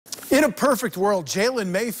In a perfect world, Jalen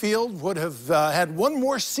Mayfield would have had one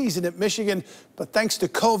more season at Michigan, but thanks to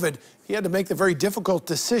COVID, he had to make the very difficult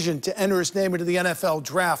decision to enter his name into the NFL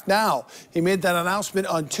draft. Now, he made that announcement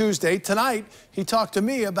on Tuesday. Tonight, he talked to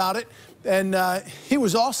me about it, and he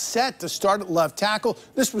was all set to start at left tackle.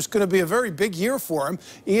 This was going to be a very big year for him.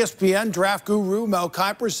 ESPN draft guru Mel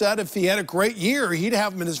Kiper said if he had a great year, he'd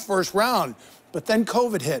have him in his first round. But then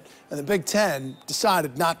COVID hit, and the Big Ten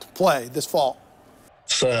decided not to play this fall.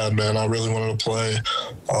 Sad, man. I really wanted to play.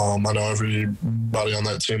 I know everybody on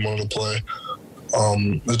that team wanted to play.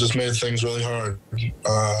 It just made things really hard.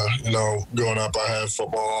 You know, growing up, I had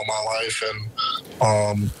football all my life,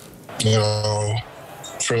 and you know,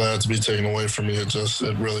 for that to be taken away from me, it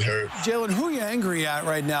really hurt. Jalen, who are you angry at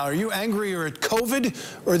right now? Are you angrier at COVID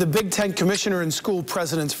or the Big Ten commissioner and school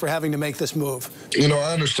presidents for having to make this move? You know,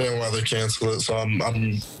 I understand why they canceled it, so I'm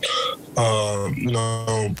you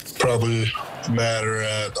know, probably madder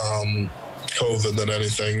at COVID than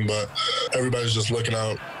anything, but everybody's just looking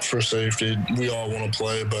out for safety. We all want to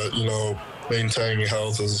play, but, you know, maintaining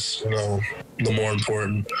health is, you know, the more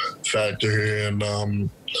important factor here, and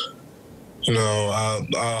you know,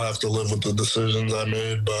 I'll have to live with the decisions I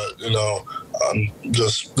made, but, you know, I'm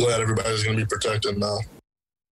just glad everybody's going to be protected now.